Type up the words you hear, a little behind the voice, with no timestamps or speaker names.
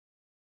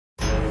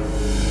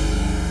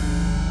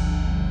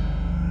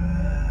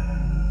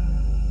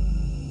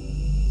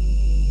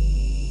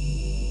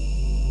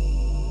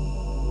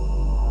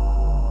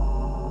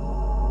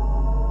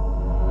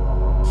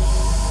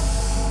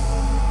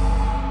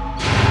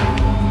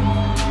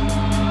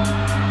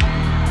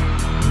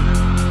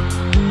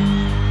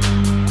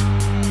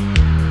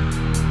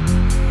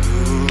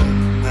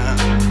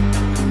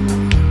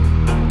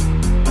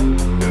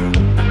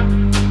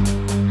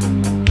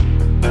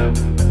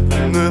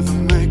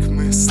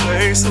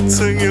so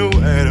take you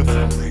away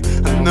from me.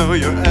 I know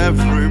your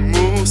every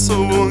move,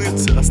 so won't you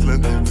just let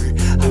me be?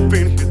 I've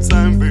been here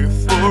time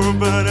before,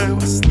 but I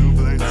was too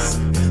blind to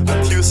see.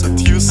 But you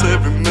seduce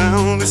every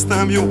man, this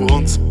time you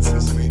want to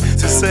tease me.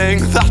 So saying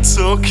that's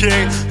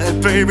okay, hey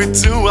baby,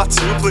 do what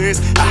you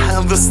please. I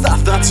have the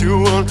stuff that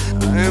you want,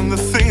 I am the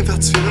thing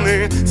that you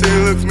need. So you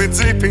look me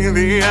deep in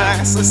the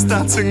eyes, so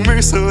starting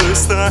me so to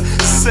start.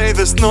 Say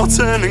there's no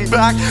turning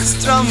back, so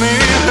tell me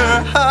in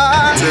her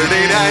heart.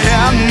 Dirty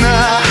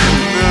Diana,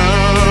 no.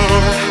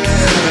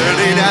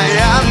 Dirty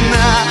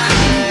Diana,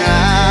 no.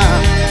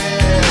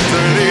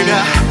 Dirty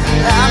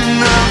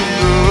Diana,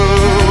 no.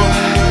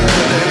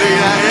 Dirty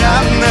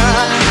Diana,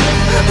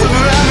 let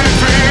me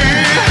be.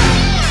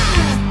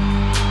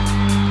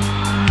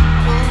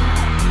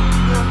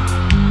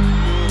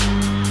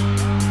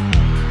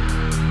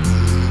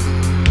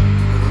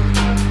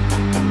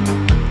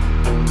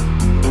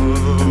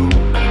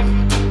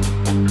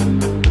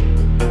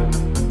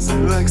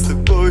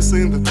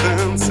 In the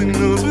dancing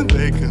knows when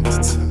they come to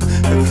town.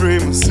 Every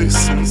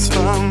musician's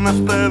fun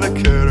after the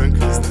curtain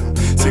comes down.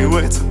 She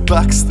waits at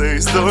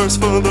backstage doors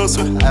for those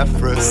who have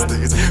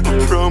prestige. We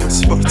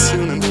promise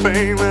fortune and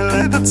fame,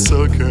 and that's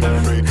so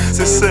carefree.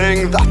 She's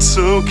saying that's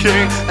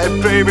okay, hey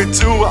baby,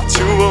 do what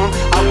you want.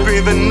 I'll be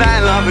the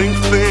night-loving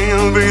thing,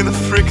 I'll be the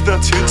freak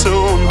that you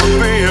don't. I'll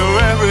be your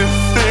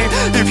everything,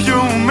 if you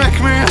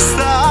make me a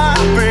star.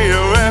 I'll be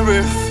your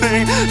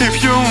everything,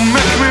 if you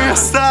make me a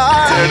star.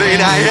 Dirty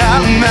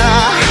Diana,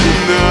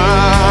 no.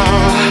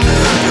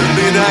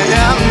 Dirty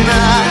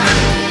Diana,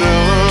 no.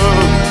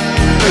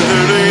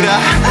 Dirty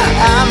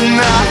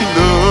Diana,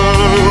 no.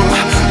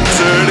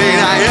 Dirty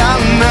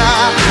Diana,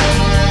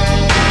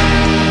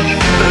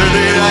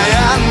 dirty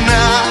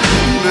Diana,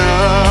 no.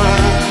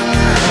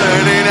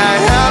 Dirty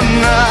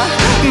Diana,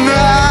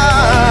 no.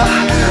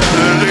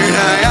 Dirty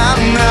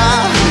Diana,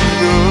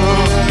 no.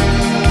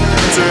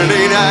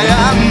 Dirty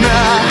Diana,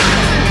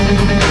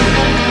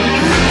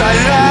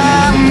 Diana,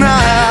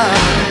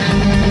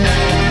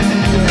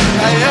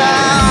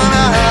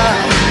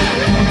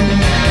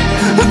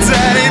 Diana,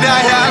 Dirty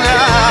Diana,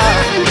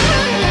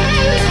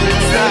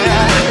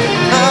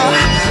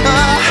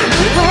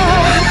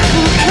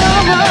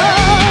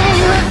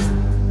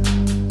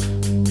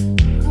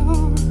 come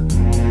on.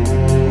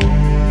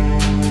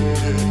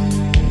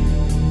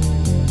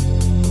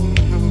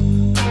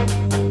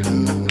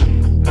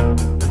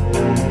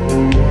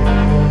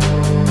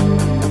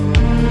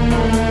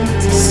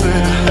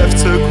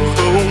 To go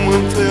home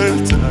until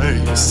the day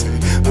you see.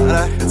 But I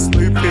had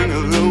sleeping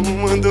alone,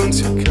 why don't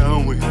you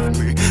come with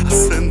me? I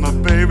sent my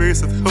babies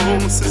at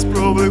home, she's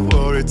probably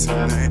worried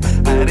tonight.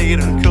 I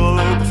didn't call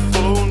on the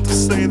phone to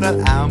say that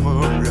I'm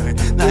alright.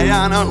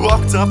 Diana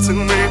walked up to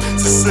me to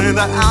say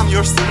that I'm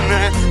yours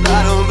tonight.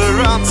 Right on the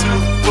run to the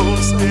phone,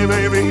 say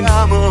baby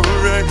I'm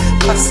alright.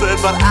 I said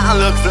but I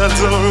locked the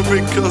door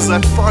because I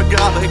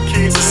forgot the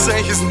key. To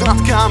say he's not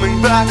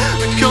coming back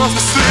because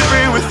he's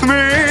sleeping with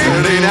me.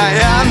 Dirty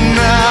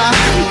Diana,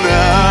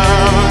 no.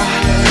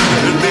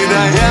 Dirty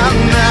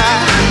Diana,